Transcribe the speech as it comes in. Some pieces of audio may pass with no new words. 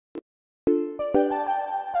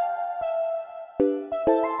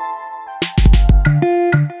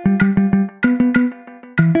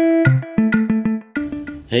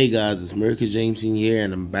Hey guys, it's America James in here,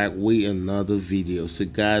 and I'm back with another video. So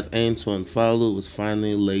guys, Antwain Fowler was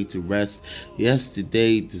finally laid to rest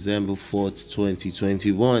yesterday, December 4th,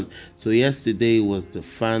 2021. So yesterday was the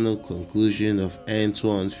final conclusion of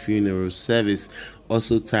Antwain's funeral service,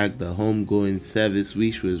 also tagged the homegoing service,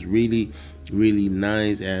 which was really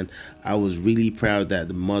nice, and I was really proud that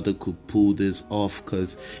the mother could pull this off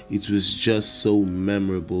because it was just so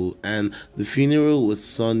memorable. And the funeral was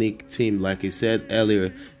Sonic themed. Like I said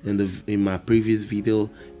earlier in my previous video,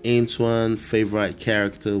 Antwain's favorite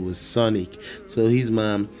character was Sonic, so his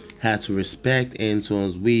mom had to respect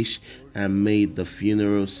Antwain's wish and made the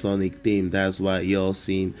funeral Sonic themed. That's why y'all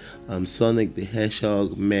seen Sonic the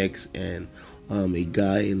Hedgehog, Max, and a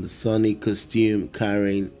guy in the Sonic costume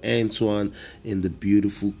carrying Antwain in the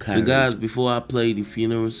beautiful carriage. So guys, before I play the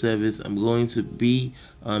funeral service, I'm going to be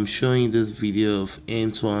showing this video of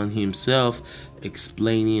Antwain himself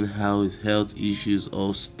explaining how his health issues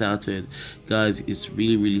all started. Guys, it's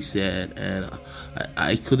really sad, and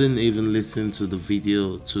I couldn't even listen to the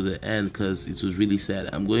video to the end because it was really sad.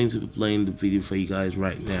 I'm going to be playing the video for you guys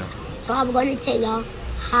right now. So I'm going to tell y'all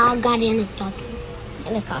how I got in this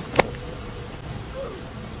hospital.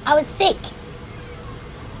 I was sick.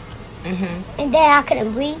 And then I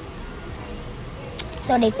couldn't breathe.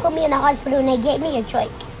 So they put me in the hospital and they gave me a trach.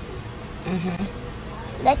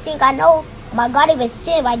 Next thing I know, my God was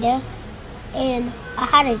sitting right there. And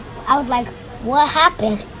I was like, what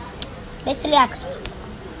happened? Basically, I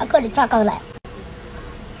couldn't talk. I was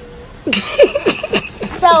like,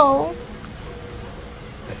 so.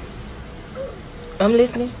 I'm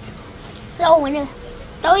listening. So when the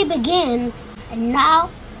story began, and now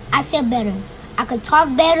I feel better. I could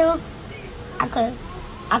talk better. I could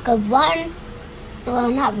run. Well,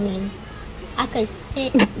 not really. I could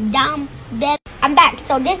sit down better. I'm back.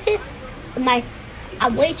 So this is my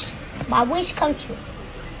wish come true.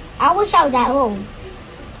 I wish I was at home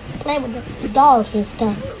playing with the dogs and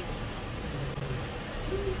stuff.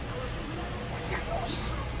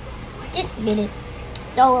 Just forget it.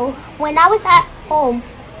 So when I was at home,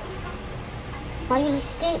 are you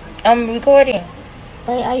listening? I'm recording.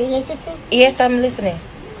 Wait, are you listening? Yes, I'm listening.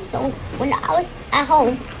 So when I was at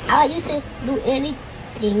home, I used to do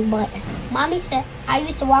anything, but mommy said I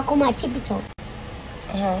used to walk on my tippy toes.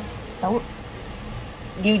 Don't.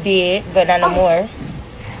 You did, but not no more.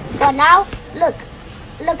 But now, look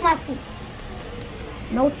my feet.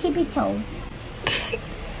 No tippy toes.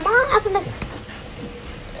 Mom, I'm like.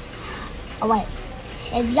 Alright.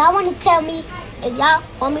 If y'all want to tell me, if y'all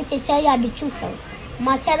want me to tell y'all the truth story, I'm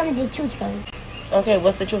gonna tell them the truth story. Okay,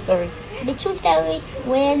 what's the true story? The true story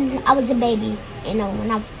when I was a baby, when I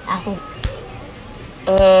was at home.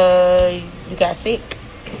 You got sick?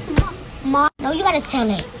 Mom, no, you gotta tell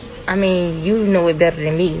it. I mean, you know it better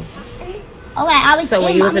than me. Alright, I was so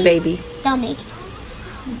when you was a baby. Stomach.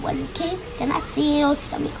 Was a kid, then I see your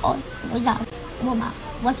stomach. Oh, what's that?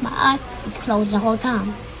 What's my eyes? It's closed the whole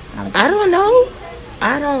time. I don't know.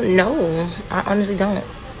 I honestly don't.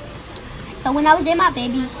 So when I was in my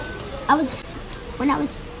baby, when I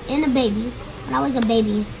was a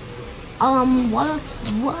baby,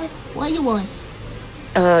 what you was?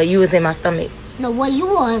 You was in my stomach. No, what you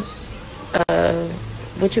was?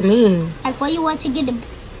 What you mean? Like what you want to get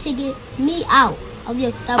me out of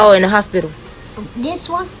your stomach? Oh, in the hospital. This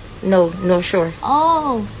one? No, North Shore.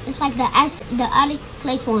 Oh, it's like the other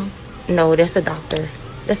place one. No, that's a doctor.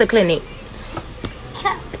 That's a clinic.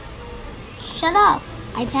 Shut up,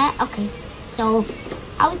 iPad. Okay, so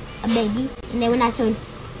I was a baby, and then when I turned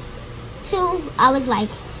 2, I was like,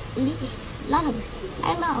 Lala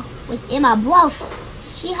was in my breath.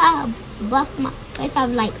 She had a breath in my face. I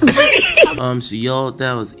was like, So y'all,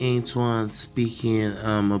 that was Antwain speaking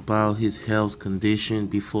about his health condition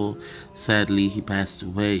before sadly he passed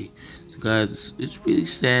away. So guys, it's really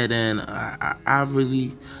sad, and I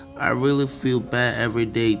really feel bad every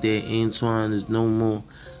day that Antwain is no more.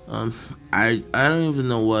 I don't even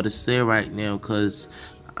know what to say right now, because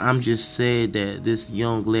I'm just sad that this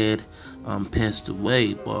young lad passed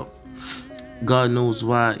away, but God knows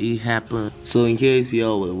why it happened. So in case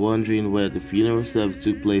y'all were wondering where the funeral service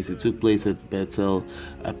took place, it took place at Bethel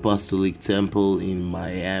Apostolic Temple in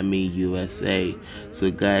Miami, USA.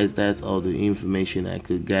 So guys, that's all the information I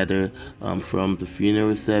could gather from the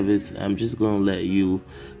funeral service. I'm just gonna let you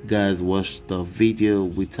guys watch the video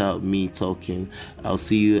without me talking. I'll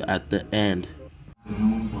see you at the end.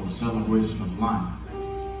 For the celebration of life,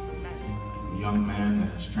 a young man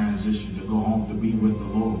that has transitioned to go home to be with the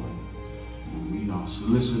Lord. And we are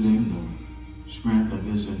soliciting the strength of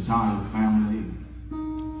this entire family,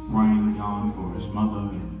 praying God for his mother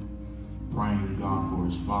and praying God for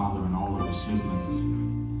his father and all of his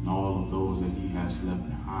siblings. and all of those that he has left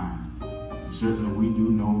behind. And certainly we do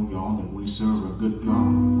know, y'all, that we serve a good God,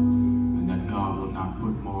 and that God will not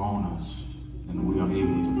put more on us than we are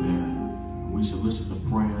able to bear. And we solicit the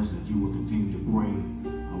prayers that you will continue to pray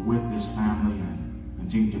with this family and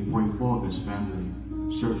continue to pray for this family.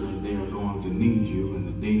 Certainly they are going to need you in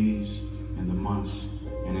the days and the months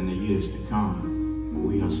and in the years to come. And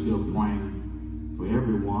we are still praying for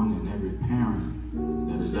everyone and every parent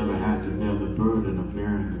that has ever had to bear the burden of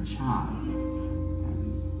bearing a child.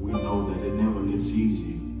 And we know that it never gets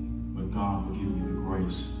easy, but God will give you the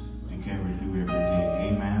grace to carry through every day.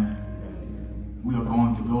 Amen. We are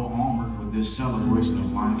going to go onward with this celebration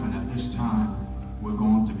of life, and at this time, we're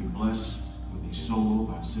going to be blessed with a solo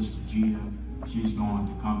by Sister Gia. She's going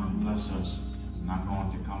to come and bless us, and I'm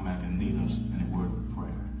going to come back and lead us in a word of prayer.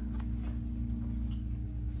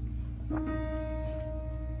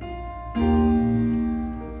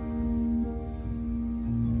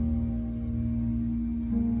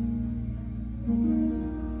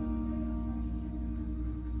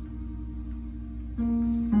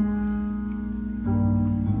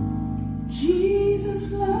 Jesus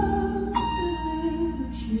loves the little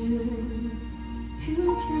children,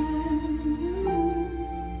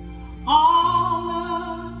 all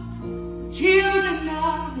of the children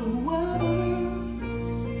of the world,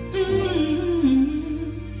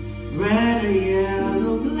 red or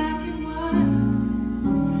yellow, black and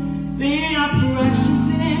white, they are precious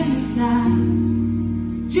in His sight.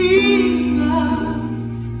 Jesus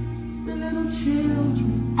loves the little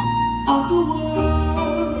children of the world.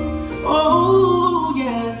 Oh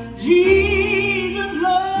yeah, Jesus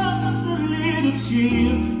loves the little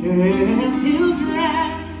children. He'll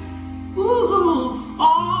drag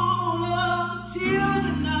all of the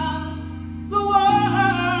children of the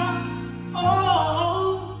world.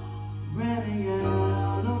 Oh, red and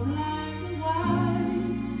yellow, black and white,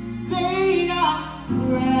 they are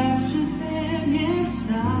precious in His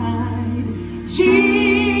sight.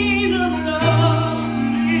 Jesus loves the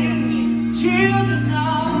little children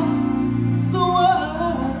of the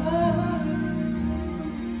world.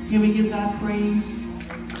 Can we give God praise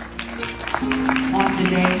on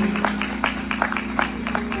today?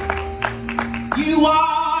 You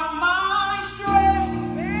are my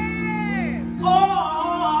strength,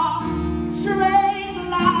 oh, strength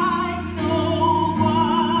like no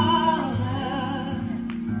other,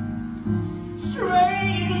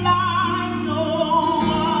 strength like no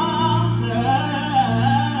other,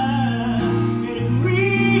 it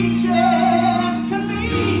reaches to me.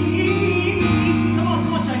 Come on,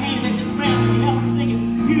 put your hands at this family, help me sing it.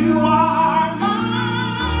 You are my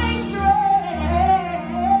strength.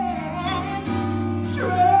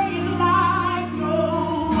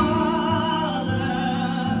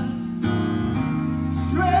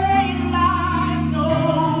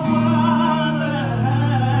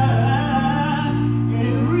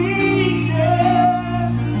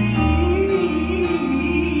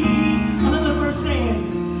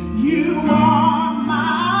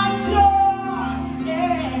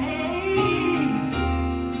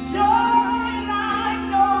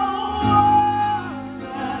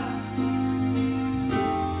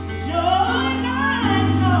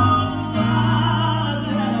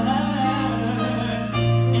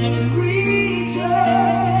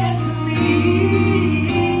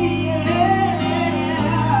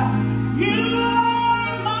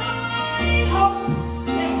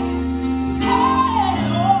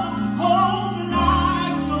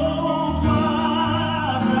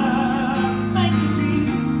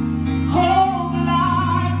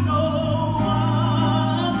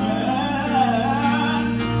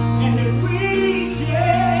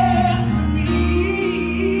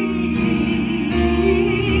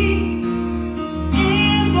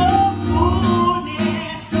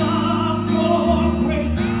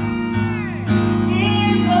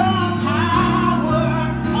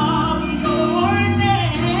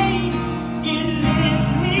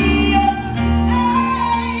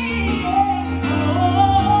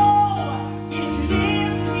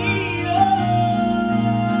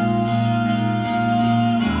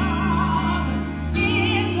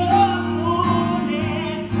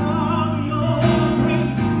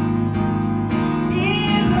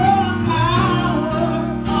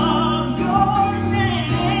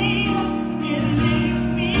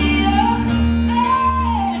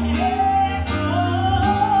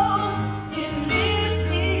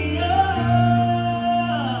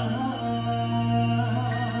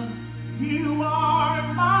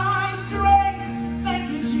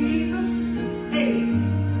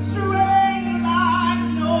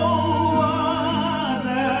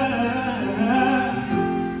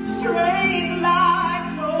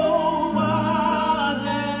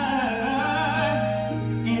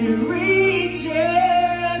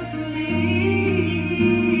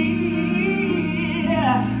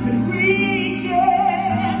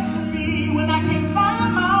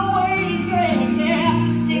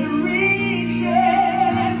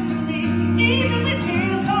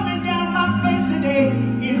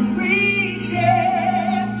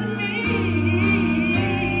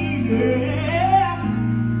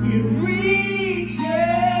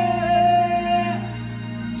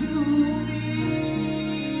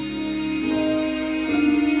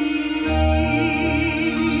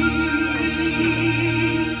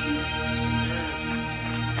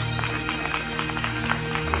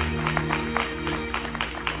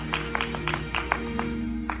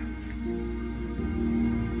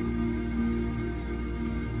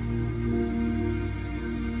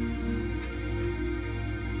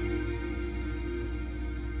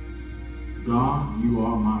 God, you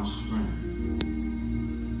are my strength.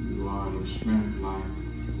 You are your strength like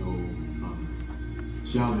no other.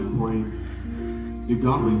 Shall we pray? Dear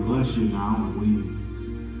God, we bless you now, and we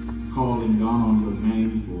calling God on your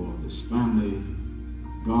name for this family.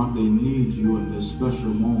 God, they need you in this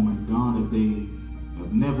special moment. God, if they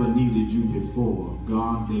have never needed you before,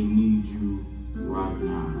 God, they need you right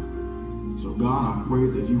now. So God, I pray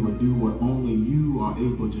that you would do what only you are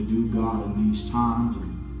able to do, God, in these times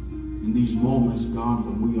and in these moments, God,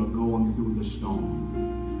 when we are going through the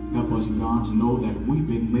storm. Help us, God, to know that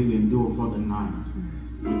weeping may endure for the night.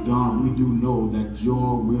 But God, we do know that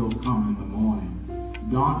joy will come in the morning.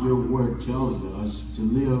 God, your word tells us to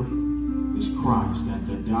live is Christ and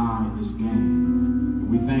to die is gain. And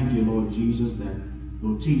we thank you, Lord Jesus, that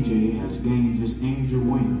little TJ has gained his angel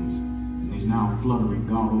wings. And he's now fluttering,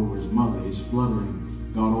 God, over his mother. He's fluttering,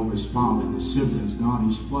 God, over his father and his siblings. God,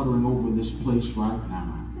 he's fluttering over this place right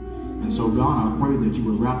now. And so, God, I pray that you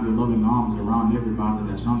would wrap your loving arms around everybody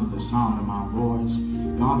that's under the sound of my voice.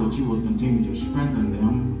 God, that you would continue to strengthen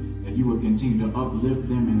them, that you would continue to uplift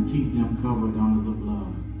them and keep them covered under the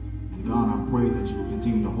blood. And God, I pray that you would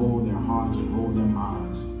continue to hold their hearts and hold their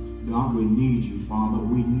minds. God, we need you, Father.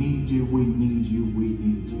 We need you, we need you, we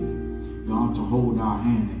need you. God, to hold our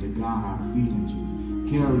hand and to guide our feet and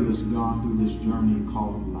to carry us, God, through this journey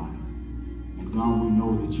called life. And God, we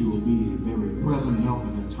know that you will be a very present help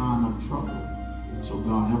in a time of trouble. So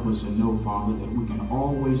God, help us to know, Father, that we can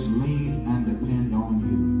always lean and depend on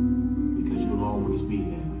you because you'll always be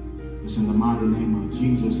there. It's in the mighty name of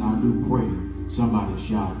Jesus I do pray. Somebody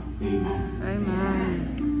shout, amen.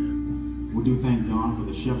 Amen. We do thank God for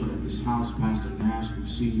the shepherd of this house, Pastor Nash. We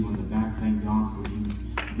see you in the back. Thank God for you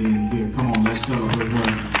being here. Come on, let's celebrate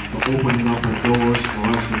her for opening up her doors for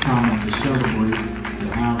us to come and to celebrate, to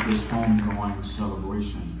have this homegoing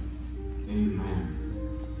celebration. Amen.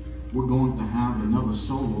 We're going to have another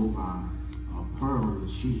solo by Pearl.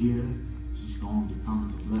 Is she here? She's going to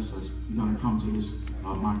come to bless us. You're going to come to this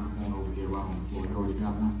microphone over here right on the floor. You already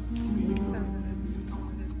got one?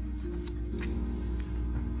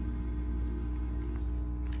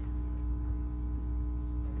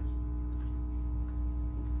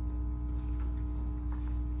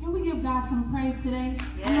 Can we give God some praise today?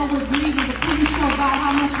 Yes. I know we're grieving, but can we show God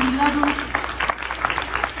how much we love him?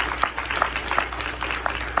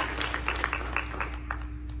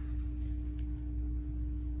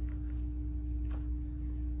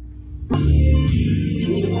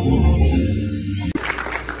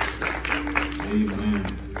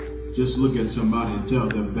 Amen. Just look at somebody and tell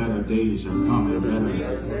them better days are coming.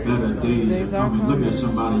 Better days are coming. Look at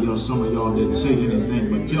somebody else. Some of y'all didn't say anything,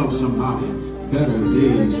 but tell somebody better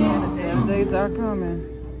days are coming. Days are coming.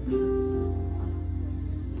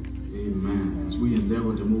 Amen. As we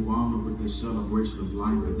endeavor to move on with this celebration of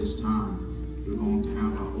life at this time, we're going to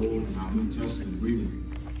have our Old and our New Testament reading.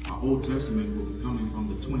 Our Old Testament will be coming from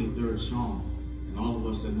the 23rd Psalm. And all of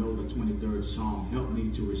us that know the 23rd Psalm, help me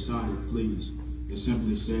to recite it, please. It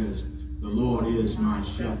simply says, the Lord is my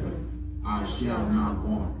shepherd, I shall not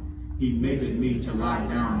want. He maketh me to lie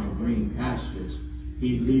down in green pastures.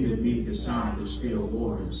 He leadeth me beside the still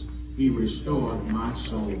waters. He restored my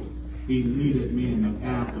soul. He leadeth me in the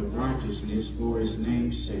path of righteousness for his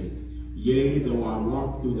name's sake. Yea, though I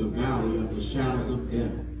walk through the valley of the shadows of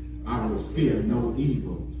death, I will fear no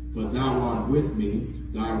evil, for thou art with me.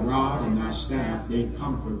 Thy rod and thy staff, they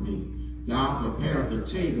comfort me. Thou preparest the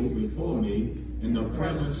table before me in the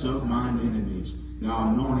presence of mine enemies. Thou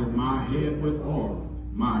anointest my head with oil.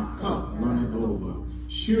 My cup runneth over.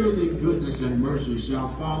 Surely goodness and mercy shall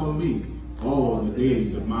follow me all the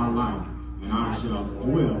days of my life, and I shall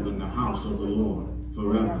dwell in the house of the Lord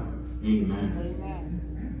forever. Amen.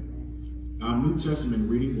 Our New Testament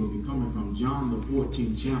reading will be coming from John the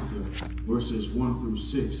 14th chapter, verses 1 through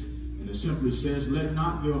 6. And it simply says, let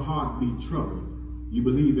not your heart be troubled. You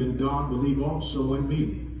believe in God, believe also in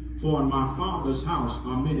me. For in my Father's house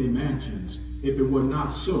are many mansions. If it were not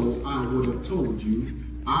so, I would have told you.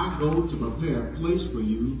 I go to prepare a place for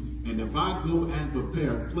you. And if I go and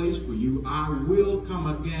prepare a place for you, I will come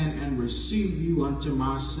again and receive you unto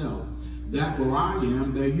myself, that where I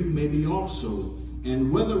am, there you may be also.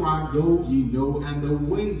 And whither I go, ye know, and the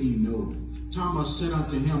way ye know. Thomas said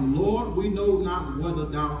unto him, Lord, we know not whither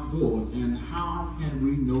thou goest, and how can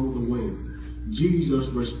we know the way? Jesus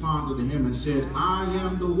responded to him and said, I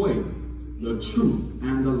am the way, the truth,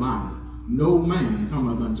 and the life. No man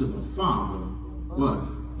cometh unto the Father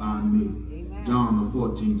but by me. Amen. John the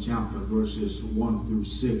 14th chapter, verses 1 through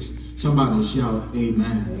 6. Somebody shout,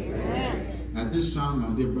 amen. Amen. At this time,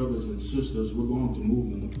 my dear brothers and sisters, we're going to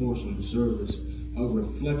move in the portion of service of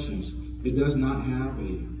reflections. It does not have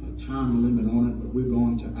a time limit on it, but we're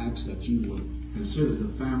going to ask that you would consider the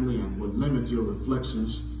family and would limit your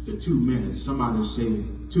reflections to 2 minutes. Somebody say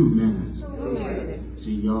 2 minutes. 2 minutes.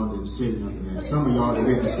 See, y'all didn't say nothing. And some of y'all that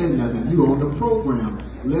didn't say nothing, you on the program.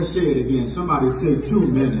 Let's say it again. Somebody say 2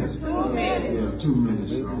 minutes. 2 minutes. Yeah, 2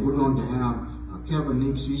 minutes. We're going to have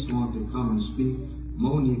Kevin, she's going to come and speak.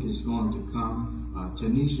 Monique is going to come.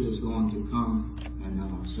 Tanisha is going to come.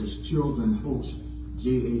 And says children host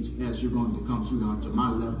JHS, you're going to come, sweetheart, to my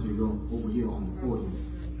left to go over here on the podium.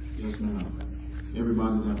 Yes, ma'am.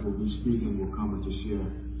 Everybody that will be speaking will come and to share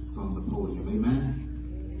from the podium. Amen.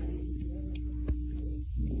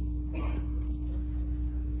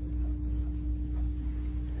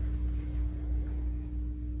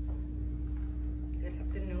 Good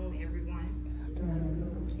afternoon, everyone.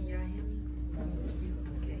 Can y'all hear me?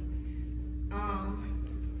 Okay.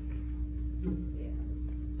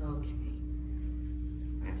 Okay.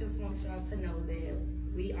 I just want y'all to know that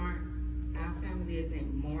our family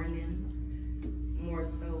isn't mourning more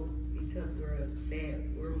so because we're upset.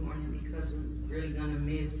 We're mourning because we're really gonna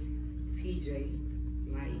miss TJ.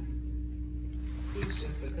 Like, he's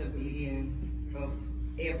just a comedian of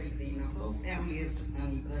everything. The whole family is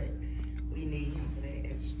funny, but we need him for that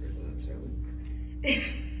extra little joke.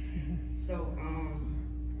 So, I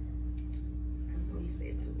know he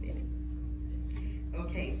said 2 minutes.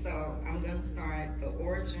 Okay, so I'm gonna start the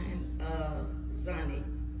origin of Sonic,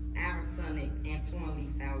 our Sonic,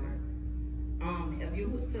 Antwain Fowler. If you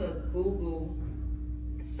was to Google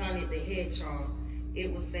Sonic the Hedgehog,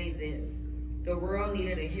 it would say this: the world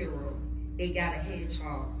needed a hero, it got a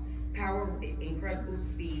hedgehog. Powered with incredible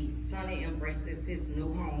speed, Sonic embraces his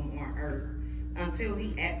new home on Earth until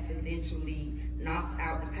he accidentally knocks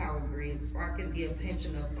out the power grid, sparking the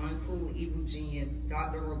attention of uncool evil genius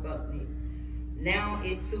Dr. Robotnik. Now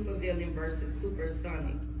it's supervillain versus Super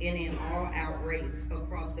Sonic in an all-out race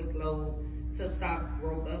across the globe to stop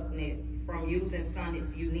Robotnik from using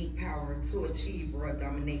Sonic's unique power to achieve world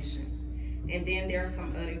domination. And then there are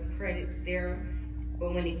some other credits there,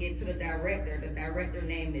 but when you get to the director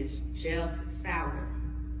name is Jeff Fowler.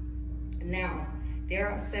 Now, there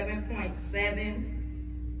are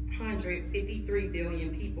 753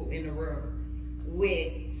 billion people in the world,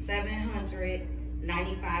 with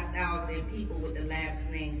 795,000 people with the last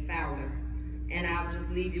name Fowler. And I'll just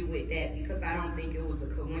leave you with that because I don't think it was a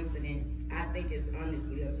coincidence. I think it's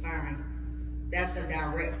honestly a sign. That's the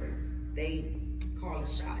director. They call the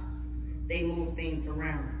shots. They move things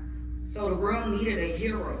around. So the world needed a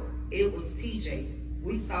hero. It was TJ.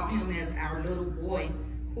 We saw him as our little boy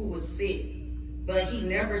who was sick, but he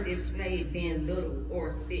never displayed being little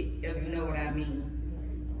or sick, if you know what I mean.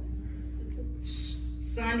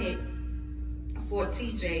 Sonic, for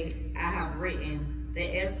TJ, I have written,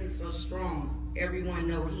 the essence was strong. Everyone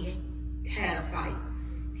know he had a fight.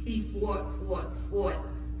 He fought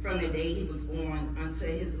from the day he was born until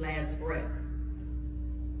his last breath.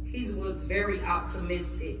 He was very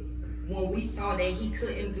optimistic. When we saw that he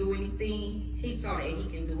couldn't do anything, he saw that he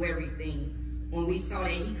can do everything. When we saw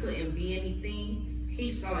that he couldn't be anything,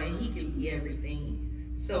 he saw that he can be everything.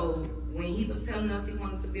 So when he was telling us he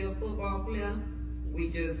wanted to be a football player, we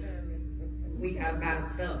got about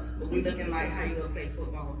his stuff. But we looking like, how you gonna play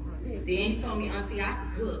football? Then he told me, Auntie, I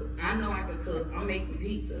could cook. I know I could cook. I'm making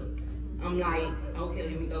pizza. I'm like, okay,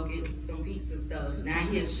 let me go get some pizza stuff. Now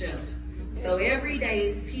he's a chef. So every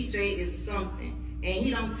day, TJ is something. And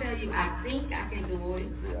he don't tell you, I think I can do it.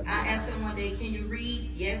 I asked him one day, can you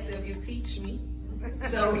read? Yes, if you teach me.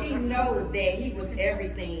 So he knows that he was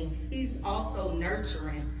everything. He's also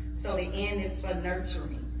nurturing. So the N is for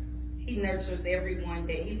nurturing. He nurtures everyone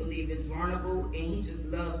that he believes is vulnerable, and he just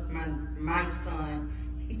loves my son.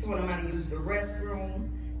 He taught him how to use the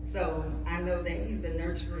restroom. So I know that he's a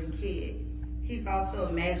nurturing kid. He's also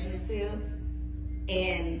imaginative.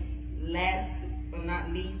 And last but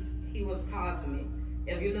not least, he was cosmic.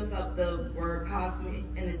 If you look up the word cosmic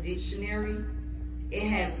in the dictionary, it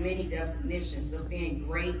has many definitions of being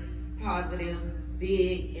great, positive,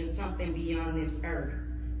 big, and something beyond this earth.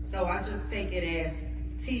 So I just take it as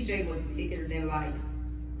TJ was bigger than life.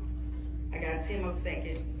 I got 10 more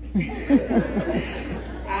seconds.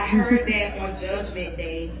 I heard that on Judgment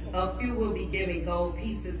Day, a few will be given gold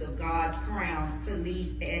pieces of God's crown to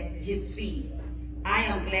leave at his feet. I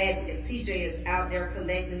am glad that TJ is out there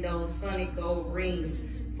collecting those Sonic gold rings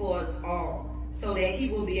for us all, so that he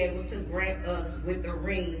will be able to grant us with the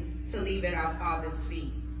ring to leave at our Father's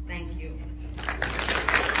feet. Thank you.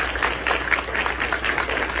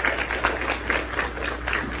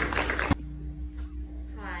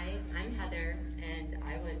 Hi, I'm Heather, and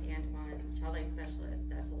I was Antwain's child life specialist at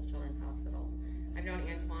Bethel Children's Hospital. I've known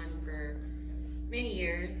Antwain for many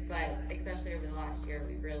years, but especially over the last year,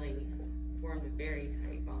 we really formed a very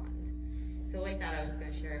tight bond. So with that, I was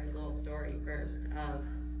going to share a little story first of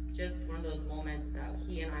just one of those moments that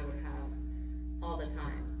he and I would have all the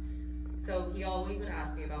time. So he always would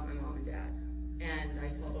ask me about my mom and dad. And I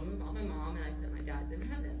told him about my mom, and I said my dad's in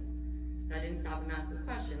heaven. That didn't stop him asking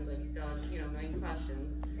questions, like he still has, a million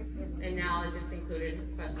questions. And now it just included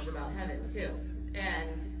questions about heaven too. And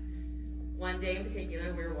one day in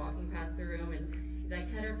particular, we were walking past the room, and he's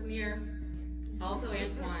like, Heather, come here. Also,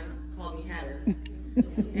 Antwain called me Heather.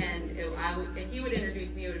 And if he would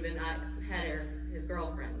introduce me, it would have been not Heather, his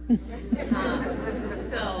girlfriend.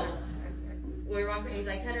 So we were walking, he's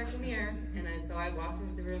like, Heather, come here. And so I walked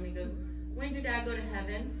into the room, and he goes, when did Dad go to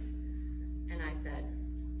heaven? And I said,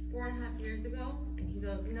 4.5 years ago. And he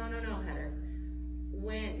goes, no, Heather.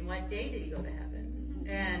 When? What day did he go to heaven?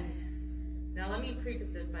 And now let me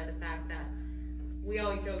preface this by the fact that we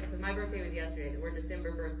always joke, because my birthday was yesterday, that we're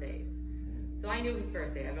December birthdays. So I knew his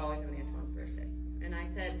birthday. I've always known Antwain's birthday. And I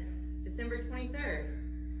said, December 23rd.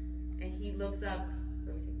 And he looks up,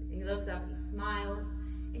 he smiles,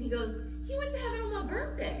 and he goes, he went to heaven on my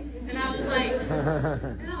birthday. And I was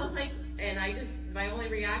like, my only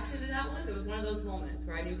reaction to that was, it was one of those moments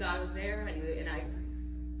where I knew God was there, and I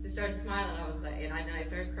just started smiling. I was like, and I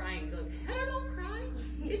started crying. He's like, Heather, don't cry.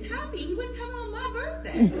 It's happy. He went to heaven on my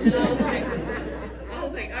birthday. And I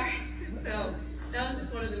was like, all right. So that was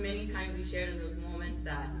just one of the many times we shared in those moments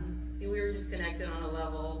that we were just connected on a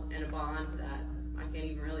level and a bond that I can't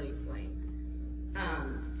even really explain.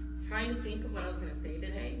 Trying to think of what I was going to say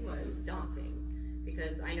today was daunting,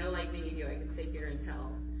 because I know, like many of you, I could sit here and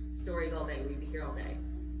tell stories all day. We'd be here all day.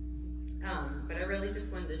 But I really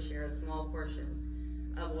just wanted to share a small portion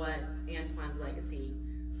of what Antwain's legacy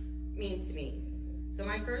means to me. So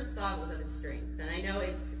my first thought was of his strength, and I know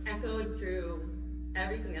it's echoed through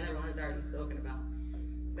everything that everyone has already spoken about.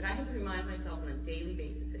 But I have to remind myself on a daily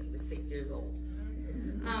basis that he was 6 years old.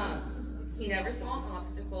 He never saw an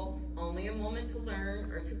obstacle, only a moment to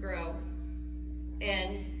learn or to grow.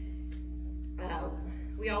 And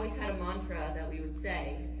we always had a mantra that we would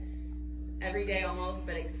say every day almost,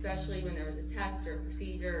 but especially when there was a test or a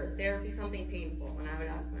procedure or therapy, something painful. When I would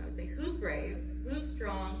ask him, I would say, who's brave? Who's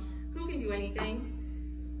strong? Who can do anything?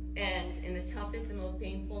 And in the toughest and most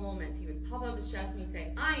painful moments, he would puff up his chest and he'd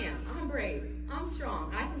say, I'm brave, I'm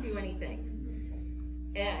strong, I can do anything.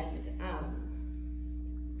 And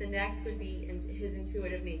the next would be his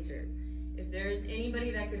intuitive nature. If there is anybody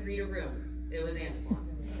that could read a room, it was Antwain.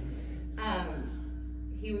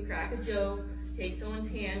 He would crack a joke, take someone's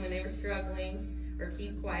hand when they were struggling, or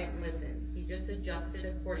keep quiet and listen. He just adjusted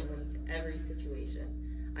accordingly to every situation.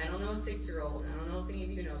 I don't know a 6-year-old, I don't know if any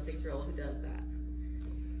of you know a 6-year-old who does that.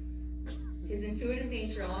 His intuitive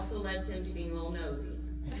nature also led to him to being a little nosy.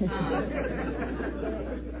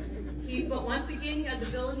 But once again, he had the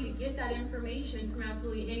ability to get that information from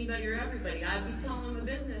absolutely anybody or everybody. I'd be telling him a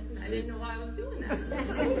business, and I didn't know why I was doing that.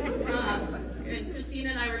 And Christina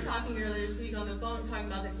and I were talking earlier this week on the phone, talking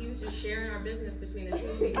about that he was just sharing our business between the two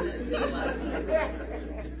of each other. He was.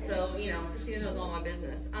 So, Christina knows all my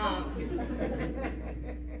business.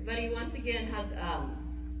 But he once again had,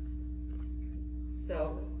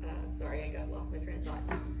 sorry, I lost my train of thought.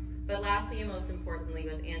 But lastly and most importantly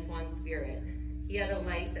was Antwain's spirit. He had a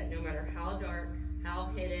light that no matter how dark, how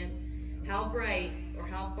hidden, how bright, or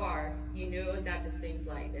how far, you knew that distinct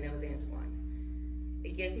light, and it was Antwain.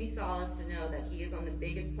 It gives me solace to know that he is on the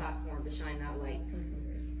biggest platform to shine that light.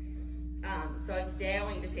 So today I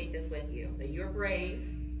want you to take this with you, that you're brave,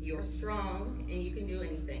 you're strong, and you can do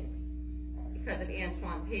anything. Because of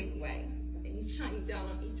Antwain paved the way, and he's shining down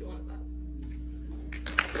on each one of us.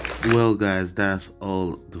 Well guys, that's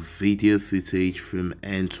all the video footage from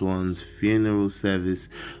Antwain's funeral service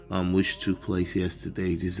which took place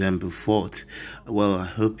yesterday, December 4th. Well, I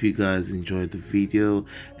hope you guys enjoyed the video,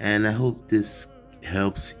 and I hope this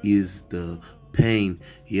helps ease the pain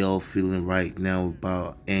y'all feeling right now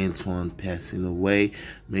about Antwain passing away.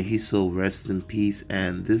 May his soul rest in peace.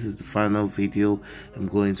 And this is the final video I'm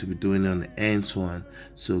going to be doing on Antwain.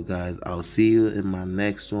 So guys, I'll see you in my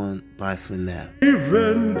next one. Bye for now.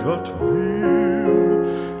 Wenn Gott will,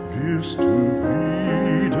 wirst du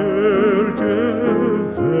wiedergehen.